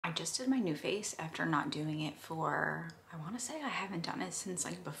just did my new face after not doing it for, I want to say I haven't done it since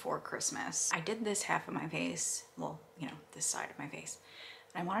like before Christmas. I did this half of my face, well, you know, this side of my face.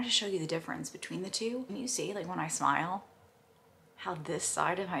 And I wanted to show you the difference between the two. Can you see, like when I smile, how this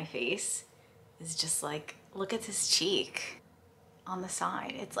side of my face is just like, look at this cheek on the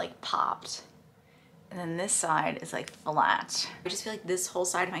side. It's like popped. And then this side is like flat. I just feel like this whole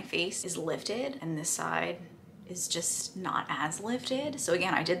side of my face is lifted and this side is just not as lifted. So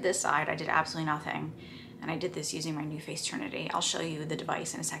again, I did this side, I did absolutely nothing. And I did this using my new Face Trinity. I'll show you the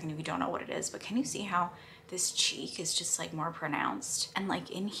device in a second if you don't know what it is, but can you see how this cheek is just like more pronounced? And like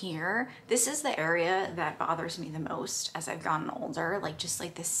in here, this is the area that bothers me the most as I've gotten older, like just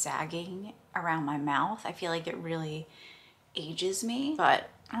like this sagging around my mouth. I feel like it really ages me, but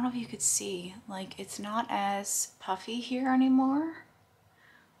I don't know if you could see, like it's not as puffy here anymore.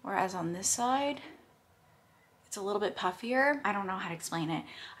 Whereas on this side, it's a little bit puffier. I don't know how to explain it.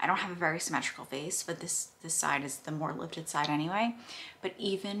 I don't have a very symmetrical face, but this side is the more lifted side anyway. But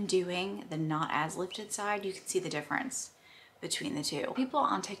even doing the not as lifted side, you can see the difference between the two. People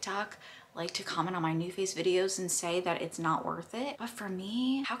on TikTok like to comment on my new face videos and say that it's not worth it. But for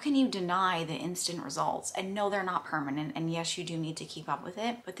me, how can you deny the instant results? And no, they're not permanent. And yes, you do need to keep up with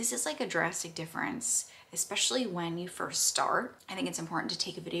it. But this is like a drastic difference, especially when you first start. I think it's important to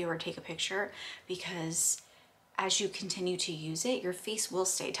take a video or take a picture because as you continue to use it, your face will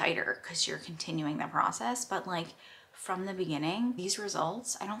stay tighter because you're continuing the process. But like from the beginning, these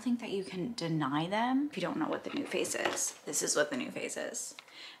results, I don't think that you can deny them. If you don't know what the new face is, this is what the new face is.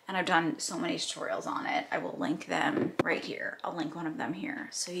 And I've done so many tutorials on it. I will link them right here. I'll link one of them here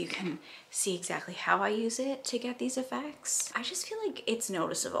so you can see exactly how I use it to get these effects. I just feel like it's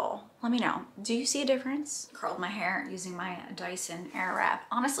noticeable. Let me know. Do you see a difference? Curled my hair using my Dyson Airwrap.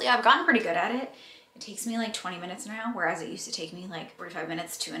 Honestly, I've gotten pretty good at it. It takes me like 20 minutes now, whereas it used to take me like 45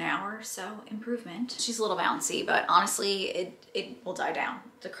 minutes to an hour, so improvement. She's a little bouncy, but honestly, it will die down.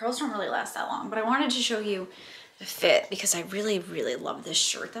 The curls don't really last that long, but I wanted to show you the fit because I really, really love this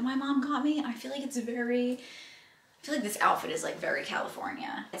shirt that my mom got me. I feel like it's very, I feel like this outfit is like very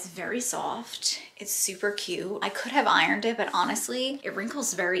California. It's very soft. It's super cute. I could have ironed it, but honestly, it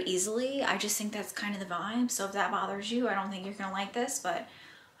wrinkles very easily. I just think that's kind of the vibe. So if that bothers you, I don't think you're gonna like this, but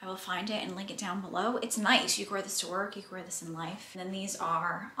I will find it and link it down below. It's nice. You can wear this to work. You can wear this in life. And then these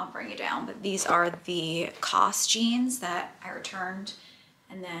are, I'll bring it down, but these are the COS jeans that I returned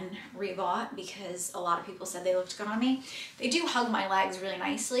and then rebought because a lot of people said they looked good on me. They do hug my legs really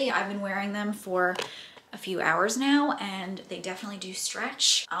nicely. I've been wearing them for a few hours now and they definitely do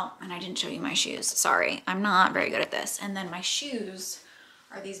stretch. Oh, and I didn't show you my shoes. Sorry, I'm not very good at this. And then my shoes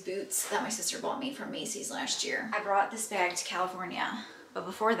are these boots that my sister bought me from Macy's last year. I brought this bag to California, but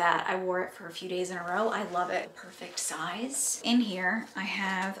before that, I wore it for a few days in a row. I love it. Perfect size. In here, I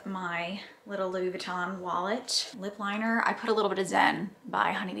have my little Louis Vuitton wallet, lip liner. I put a little bit of Zen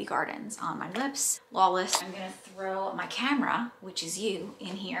by HoneyBee Gardens on my lips. Lawless. I'm gonna throw my camera, which is you,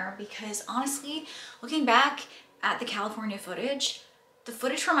 in here because honestly, looking back at the California footage, the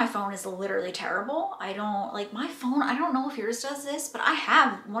footage from my phone is literally terrible. I don't, like my phone, I don't know if yours does this, but I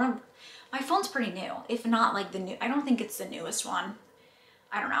have one of, my phone's pretty new. If not like the new, I don't think it's the newest one.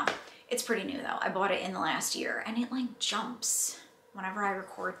 I don't know. It's pretty new though. I bought it in the last year and it like jumps whenever I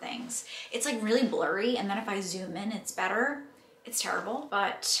record things. It's like really blurry and then if I zoom in, it's better. It's terrible,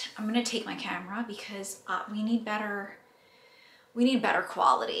 but I'm gonna take my camera because we need better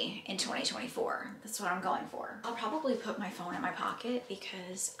quality in 2024. That's what I'm going for. I'll probably put my phone in my pocket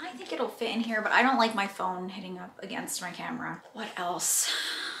because I think it'll fit in here, but I don't like my phone hitting up against my camera. What else?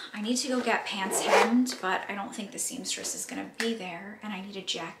 I need to go get pants hemmed, but I don't think the seamstress is gonna be there and I need a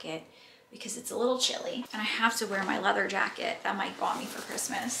jacket because it's a little chilly and I have to wear my leather jacket that Mike bought me for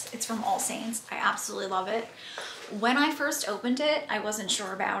Christmas. It's from All Saints. I absolutely love it. When I first opened it, I wasn't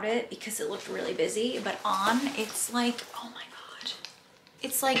sure about it because it looked really busy, but on, it's like, oh my God.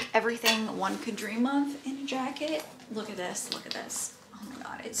 It's like everything one could dream of in a jacket. Look at this, look at this. Oh my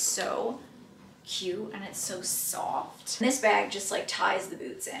God, it's so cute and it's so soft. This bag just like ties the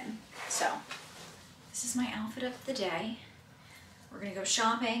boots in. So this is my outfit of the day. We're gonna go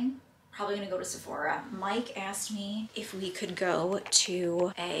shopping, probably gonna go to Sephora. Mike asked me if we could go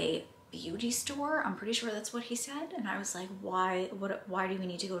to a beauty store. I'm pretty sure that's what he said. And I was like, why do we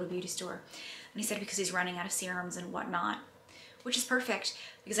need to go to a beauty store? And he said because he's running out of serums and whatnot, which is perfect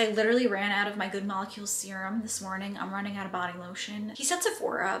because I literally ran out of my Good Molecules serum this morning. I'm running out of body lotion. He said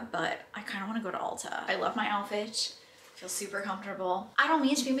Sephora, but I kind of want to go to Ulta. I love my outfit. I feel super comfortable. I don't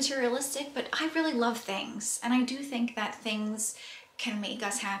mean to be materialistic, but I really love things. And I do think that things can make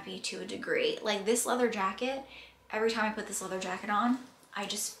us happy to a degree. Like this leather jacket, every time I put this leather jacket on, I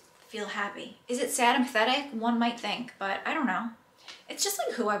just feel happy. Is it sad and pathetic? One might think, but I don't know. It's just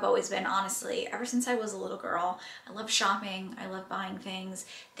like who I've always been, honestly. Ever since I was a little girl, I love shopping, I love buying things.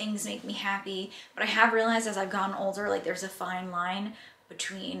 Things make me happy. But I have realized as I've gotten older, like there's a fine line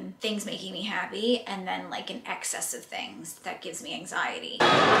between things making me happy and then like an excess of things that gives me anxiety.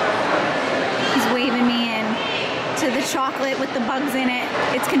 He's waving me in to the chocolate with the bugs in it.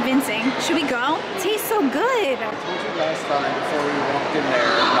 It's convincing. Should we go? It tastes so good. I told you last time before we walked in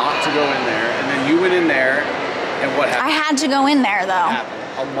there not to go in there, and then you went in there, and what happened? I had to go in there though.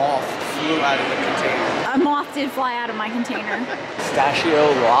 A moth flew out of the container. A moth did fly out of my container.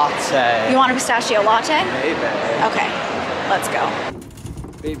 Pistachio latte. You want a pistachio latte? Hey, babe. Okay, let's go.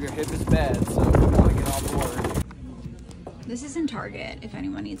 Babe, your hip is bad, so if you want to get on board. This is in Target if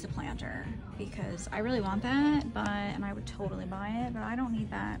anyone needs a planter, because I really want that, and I would totally buy it, but I don't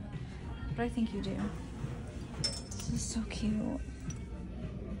need that. But I think you do. This is so cute. Oh,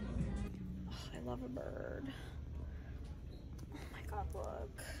 I love a bird. Oh my God,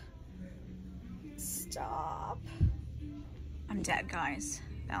 look. Stop. I'm dead, guys.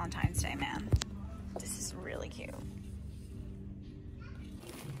 Valentine's Day, man. This is really cute.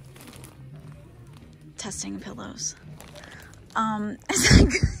 Testing pillows.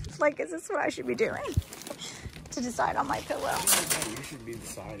 Like, is this what I should be doing to decide on my pillow? You should be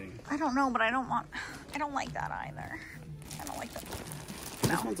deciding. I don't know, but I don't like that either. I don't like that. No.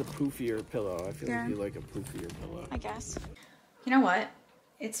 This one's a poofier pillow. I feel like you like a poofier pillow. I guess. You know what?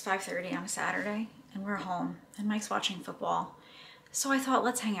 It's 5:30 on a Saturday and we're home and Mike's watching football. So I thought,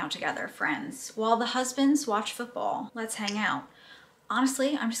 let's hang out together, friends. While the husbands watch football, let's hang out.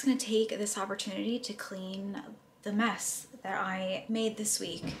 Honestly, I'm just gonna take this opportunity to clean the mess that I made this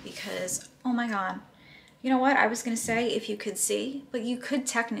week because, oh my God. You know what? I was gonna say if you could see, but you could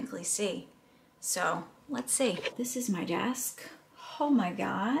technically see. So let's see. This is my desk. Oh my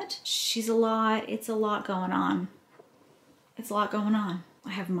God. It's a lot going on. It's a lot going on. I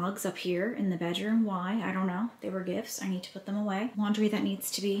have mugs up here in the bedroom. Why? I don't know. They were gifts. I need to put them away. Laundry that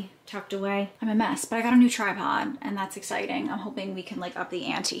needs to be tucked away. I'm a mess, but I got a new tripod and that's exciting. I'm hoping we can like up the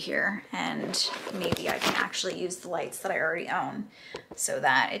ante here and maybe I can actually use the lights that I already own so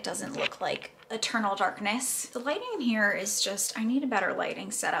that it doesn't look like eternal darkness. The lighting in here is just, I need a better lighting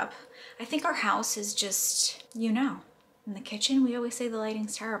setup. I think our house is just, you know, in the kitchen, we always say the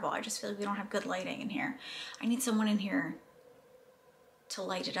lighting's terrible. I just feel like we don't have good lighting in here. I need someone in here to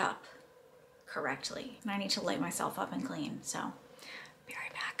light it up correctly. And I need to light myself up and clean, so be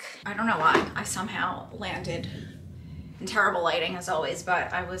right back. I don't know why I somehow landed in terrible lighting as always,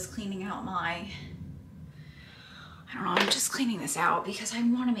 but I was cleaning out my, I don't know, I'm just cleaning this out because I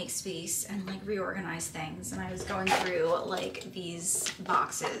want to make space and like reorganize things. And I was going through like these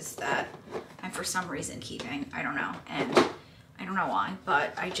boxes that I'm for some reason keeping, I don't know. And I don't know why,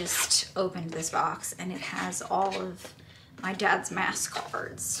 but I just opened this box and it has all of my dad's mask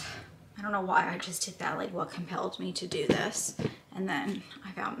cards. I don't know why I just did that, like what compelled me to do this. And then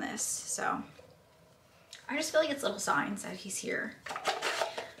I found this, so. I just feel like it's little signs that he's here.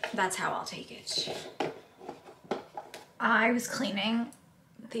 That's how I'll take it. I was cleaning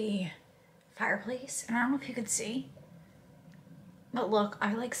the fireplace and I don't know if you could see, but look,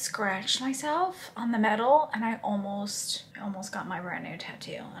 I like scratched myself on the metal and I almost got my brand new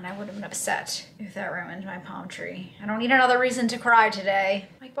tattoo and I would have been upset if that ruined my palm tree. I don't need another reason to cry today.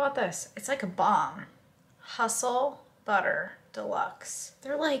 I bought this. It's like a bomb. Hustle Butter Deluxe.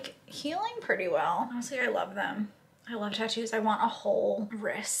 They're like healing pretty well. Honestly, I love them. I love tattoos. I want a whole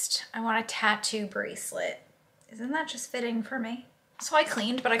wrist. I want a tattoo bracelet. Isn't that just fitting for me? So I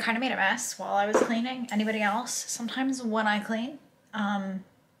cleaned, but I kind of made a mess while I was cleaning. Anybody else? Sometimes when I clean,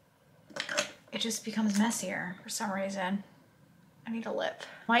 it just becomes messier for some reason. I need a lip.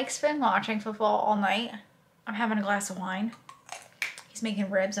 Mike's been watching football all night. I'm having a glass of wine. He's making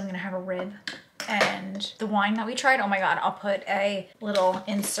ribs. I'm gonna have a rib. And the wine that we tried, oh my God, I'll put a little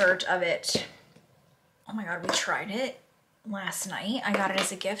insert of it. Oh my God, we tried it last night. I got it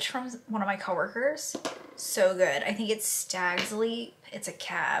as a gift from one of my coworkers. So good. I think it's Stag's Leap. It's a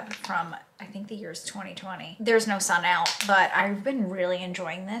cab from, I think the year's 2020. There's no sun out, but I've been really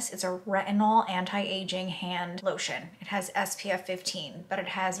enjoying this. It's a retinol anti-aging hand lotion. It has SPF 15, but it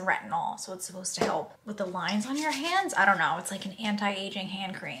has retinol, so it's supposed to help with the lines on your hands. I don't know. It's like an anti-aging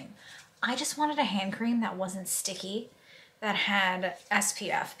hand cream. I just wanted a hand cream that wasn't sticky, that had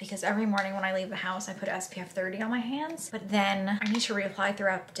SPF, because every morning when I leave the house, I put SPF 30 on my hands, but then I need to reapply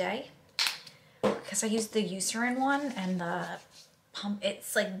throughout the day because I used the Eucerin one and the pump,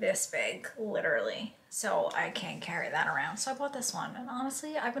 it's like this big, literally. So I can't carry that around. So I bought this one and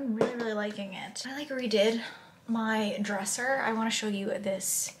honestly, I've been really liking it. I like redid my dresser. I want to show you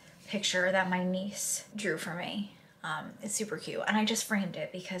this picture that my niece drew for me. It's super cute, and I just framed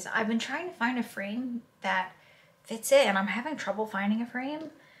it because I've been trying to find a frame that fits it, and I'm having trouble finding a frame,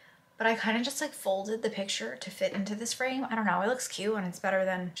 but I kind of just like folded the picture to fit into this frame. I don't know, it looks cute, and it's better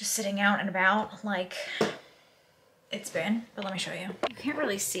than just sitting out and about like it's been. But let me show you. You can't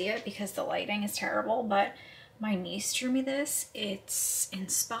really see it because the lighting is terrible, but my niece drew me this. It's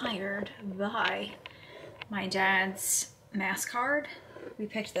inspired by my dad's MasterCard. We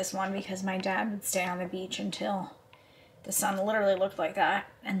picked this one because my dad would stay on the beach until the sun literally looked like that,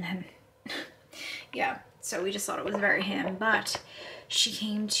 and then yeah, so we just thought it was very him. But she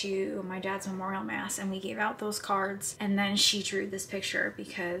came to my dad's memorial mass and we gave out those cards, and then she drew this picture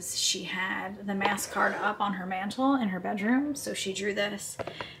because she had the MasterCard up on her mantle in her bedroom, so she drew this.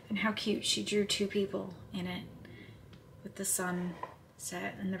 And how cute, she drew two people in it with the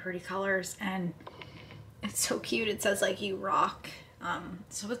sunset and the pretty colors, and it's so cute. It says like, "You rock."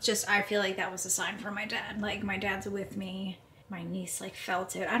 So it's just, I feel like that was a sign from my dad. Like, my dad's with me. My niece like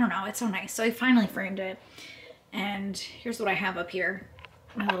felt it. I don't know, it's so nice. So I finally framed it. And here's what I have up here.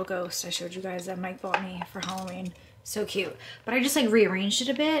 My little ghost I showed you guys that Mike bought me for Halloween. So cute. But I just like rearranged it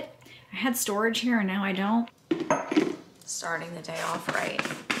a bit. I had storage here and now I don't. Starting the day off right.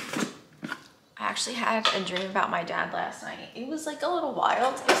 I actually had a dream about my dad last night. It was like a little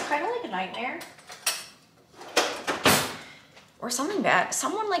wild. It was kind of like a nightmare. Or something bad.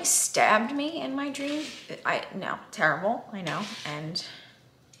 Someone like stabbed me in my dream. No, terrible, I know. And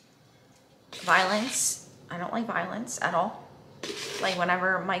violence, I don't like violence at all. Like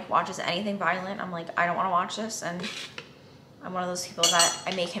whenever Mike watches anything violent, I'm like, I don't wanna watch this. And I'm one of those people that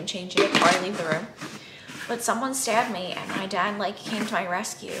I make him change it before I leave the room. But someone stabbed me and my dad like came to my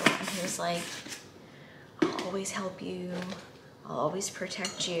rescue and he was like, "I'll always help you. I'll always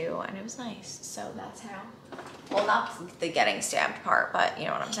protect you." And it was nice. So that's how. Well, not the getting stabbed part, but you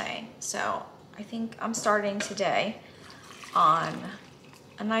know what I'm saying. So I think I'm starting today on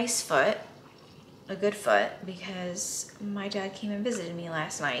a nice foot, a good foot, because my dad came and visited me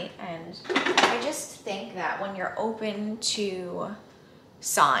last night. And I just think that when you're open to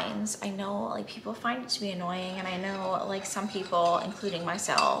signs, I know like people find it to be annoying, and I know like some people, including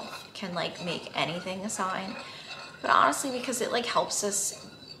myself, can like make anything a sign. But honestly, because it like helps us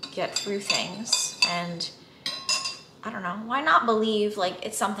get through things, and I don't know, why not believe like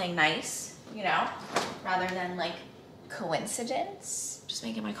it's something nice, you know, rather than like coincidence. Just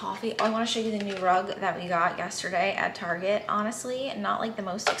making my coffee. Oh, I want to show you the new rug that we got yesterday at Target. Honestly, not like the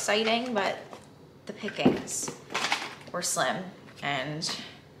most exciting, but the pickings were slim, and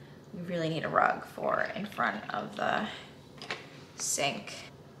we really need a rug for in front of the sink.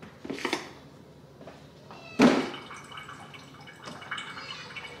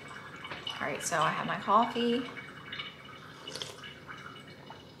 All right, so I have my coffee,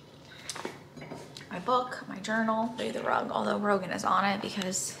 my book, my journal, do the rug, although Rogan is on it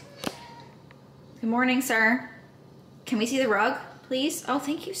because... Good morning, sir. Can we see the rug, please? Oh,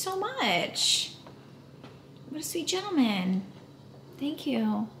 thank you so much. What a sweet gentleman. Thank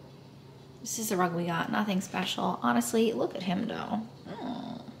you. This is the rug we got, nothing special. Honestly, look at him though.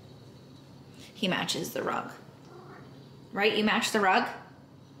 Oh. He matches the rug. Right, you match the rug?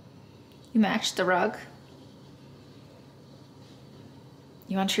 You matched the rug.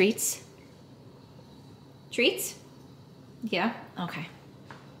 You want treats? Treats? Yeah? Okay.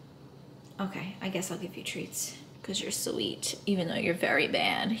 Okay, I guess I'll give you treats because you're sweet, even though you're very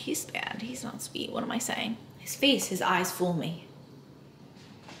bad. He's bad, he's not sweet. What am I saying? His face, his eyes fool me.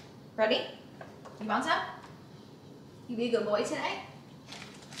 Ready? You want some? You be a good boy today?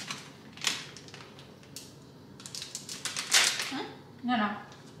 Hmm? No, no.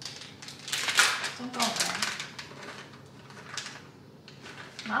 Don't go there.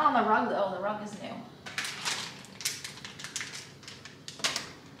 Not on the rug though, the rug is new.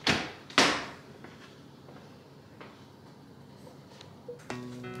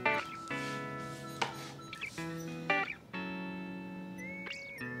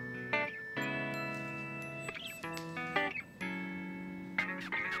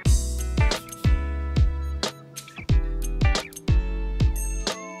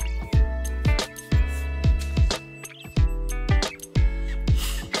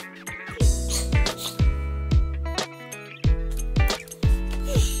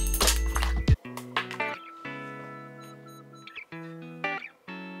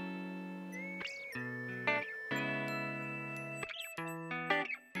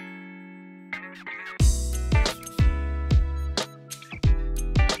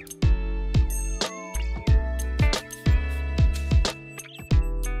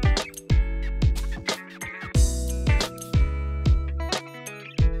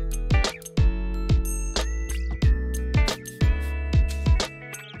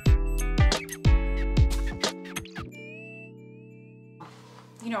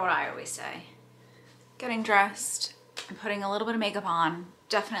 know what I always say. Getting dressed and putting a little bit of makeup on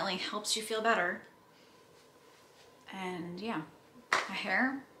definitely helps you feel better. And yeah, my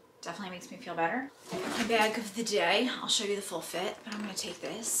hair definitely makes me feel better. My bag of the day, I'll show you the full fit, but I'm gonna take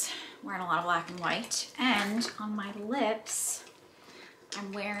this. I'm wearing a lot of black and white. And on my lips,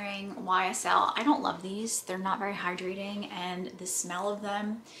 I'm wearing YSL. I don't love these. They're not very hydrating, and the smell of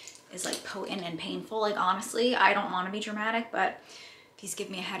them is like potent and painful. Like honestly, I don't want to be dramatic, but these give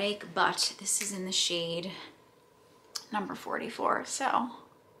me a headache. But this is in the shade number 44. So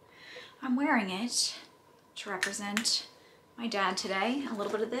I'm wearing it to represent my dad today. A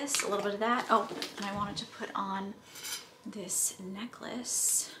little bit of this, a little bit of that. Oh, and I wanted to put on this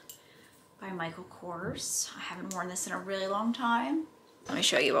necklace by Michael Kors. I haven't worn this in a really long time. Let me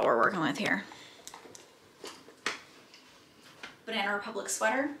show you what we're working with here. Banana Republic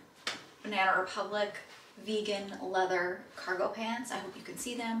sweater, Banana Republic vegan leather cargo pants. I hope you can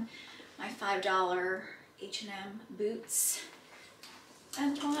see them. My $5 H&M boots,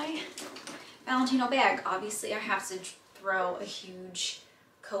 and my Valentino bag. Obviously I have to throw a huge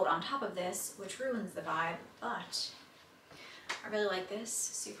coat on top of this, which ruins the vibe, but I really like this.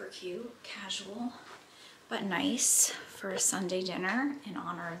 Super cute, casual, but nice for a Sunday dinner in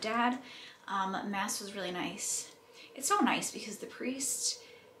honor of Dad. Mass was really nice. It's so nice because the priest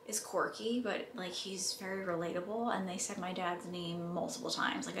is quirky, but like he's very relatable, and they said my dad's name multiple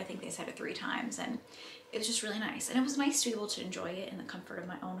times. Like I think they said it 3 times, and it was just really nice. And it was nice to be able to enjoy it in the comfort of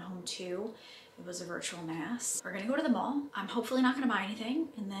my own home too. It was a virtual mass. We're gonna go to the mall. I'm hopefully not gonna buy anything,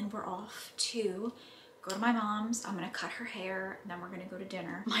 and then we're off to go to my mom's. I'm gonna cut her hair, and then we're gonna go to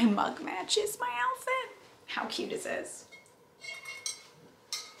dinner. My mug matches my outfit. How cute is this?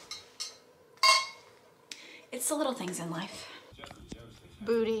 It's the little things in life.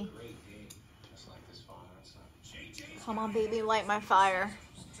 Booty. Come on, baby, light my fire.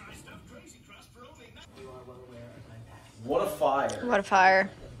 What a fire. What a fire.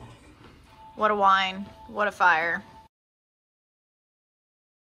 What a wine. What a fire.